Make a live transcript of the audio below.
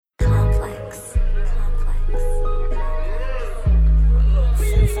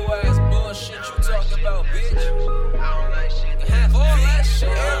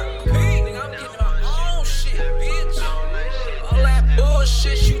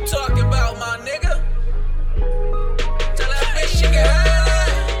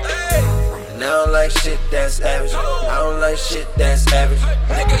don't like shit that's average. I don't like shit that's average.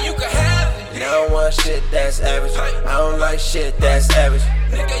 Nigga, you can have it. And I don't want shit that's average. I don't like shit that's average.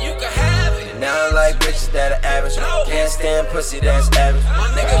 Nigga, you can have it. And I don't like bitches that are average. Can't stand pussy that's average. My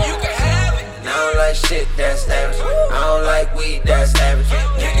nigga, you can have it. And I don't like shit that's average. I don't like weed that's average.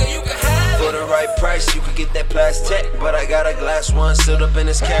 Nigga, you can have it. For the right price, you could get that plastic. But I got a glass one sealed up in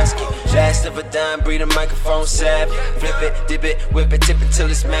this casket. Last of a dime, breed a microphone savage. Flip it, dip it, whip it, tip it till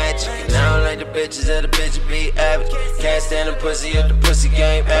it's magic. And I don't like the bitches that the bitch be average. Can't stand the pussy if the pussy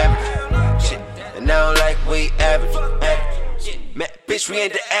game average. Shit. And I don't like we average. Man, bitch, we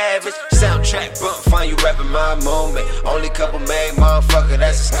ain't the average. Soundtrack bump, find you rapping my moment. Only couple made, motherfucker,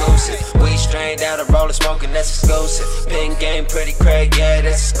 that's exclusive. We strained out a roller smoking, that's exclusive. Pin game, pretty Craig, yeah,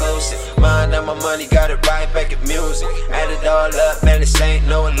 that's exclusive. Mind on my money, got it right back at music. Add it all up, man, this ain't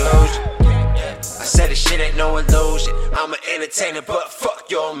no illusion. I said this shit ain't no illusion. I'm an entertainer, but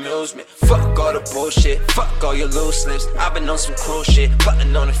fuck your amusement. Fuck all the bullshit, fuck all your loose lips. I've been on some cool shit,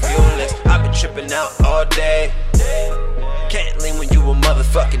 button on the fuel list. I've been tripping out all day. Can't lean when you a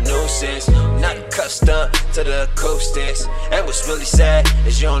motherfucking nuisance. Not accustomed to the acoustics. And what's really sad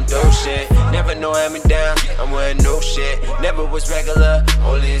is you don't do shit. Never know hand me down, I'm wearing new shit. Never was regular,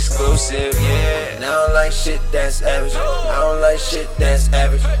 only exclusive, yeah. And I don't like shit that's average. I don't like shit that's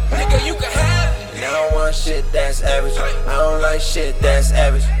average. Nigga, you can have it. And I don't want shit that's average. I don't like shit that's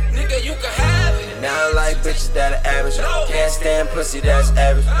average. Nigga, you can have it. And I don't like bitches that are average. Can't stand pussy that's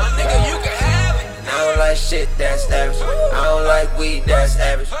average. My nigga, you can have it. And I don't like shit that's average. I don't like weed that's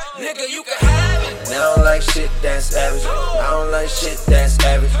average. Nigga, you can have it. And I don't like shit that's average. I don't like shit that's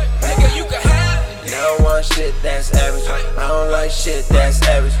average. Nigga, you can have it. And I don't want shit that's average. I don't like shit that's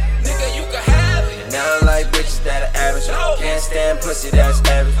average. Nigga, you can have it. And I don't like bitches that are average. Can't stand pussy that's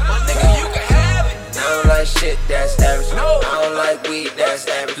average. My nigga, you can have it. And I don't like shit that's average. I don't like weed that's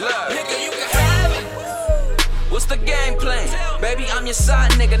average. Nigga, you can have it. What's the game plan? Baby, I'm your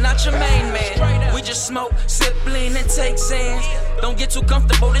side nigga, not your main man. We just smoke, sip, lean, and take sands. Don't get too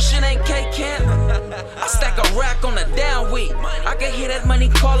comfortable, this shit ain't cake camp. I stack a rack on a down week. I can hear that money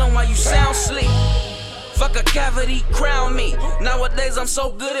calling while you sound sleep. Fuck a cavity, crown me. Nowadays I'm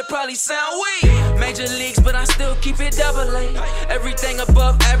so good it probably sound weak. Major leagues, but I still keep it double A. Everything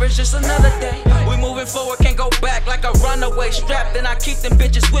above average, just another day. We moving forward, can't go back like a runaway. Strapped and I keep them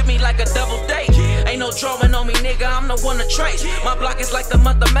bitches with me like a double date. Ain't no drawing on me, nigga, I'm the one to trace. My block is like the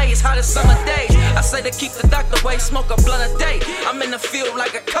month of May, it's hot as summer days. I say to keep the doctor away, smoke a blunt a day. I'm in the field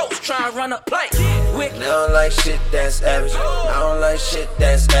like a coach, trying to run a play. And I don't like shit that's average. I don't like shit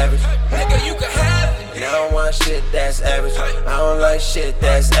that's average. Nigga, you can have it. And I don't want shit that's average. I don't like shit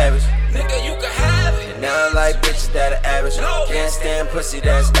that's average. Nigga, you can have it. And I don't like bitches that are average. Can't stand pussy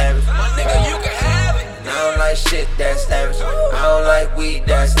that's average. My nigga, you can have it. And I don't like shit that's average. I don't like weed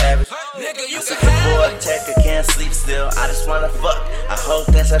that's average. Nigga, you can For have a it. tech, I can't sleep still. I just wanna fuck. I hope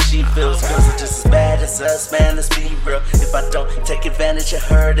that's how she feels. Girls are just as bad as us, man. Let's be real. If I don't take advantage of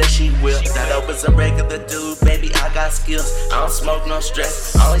her, then she will. Not always a regular dude, baby. I got skills. I don't smoke no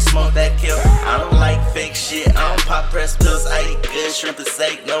stress. I only smoke that kill. I don't like fake shit. I don't pop press pills. I eat good shrimp and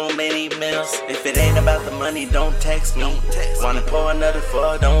steak, no many meals. If it ain't about the money, don't text me. Wanna pour another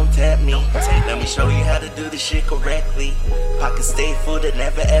for? Don't tempt me. Let me show you how to do this shit correctly. Pockets stay full, they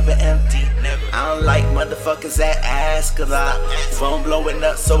never ever empty. I don't like motherfuckers that ask a lot. Phone blowing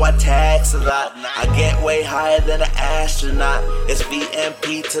up, so I tax a lot. I get way higher than an astronaut. It's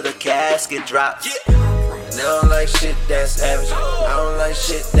VMP till the casket drops. And I don't like shit that's average. I don't like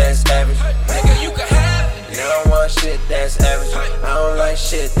shit that's average. Nigga, you can have it. And I don't want shit that's average. I don't like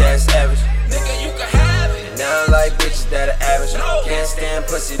shit that's average. Nigga, you can have it. And I don't like bitches that are average. Can't stand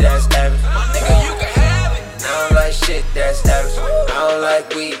pussy that's average. My nigga, you can have it. And I don't like shit that's average. I don't like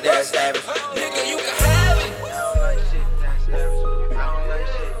weed that's average. Nigga,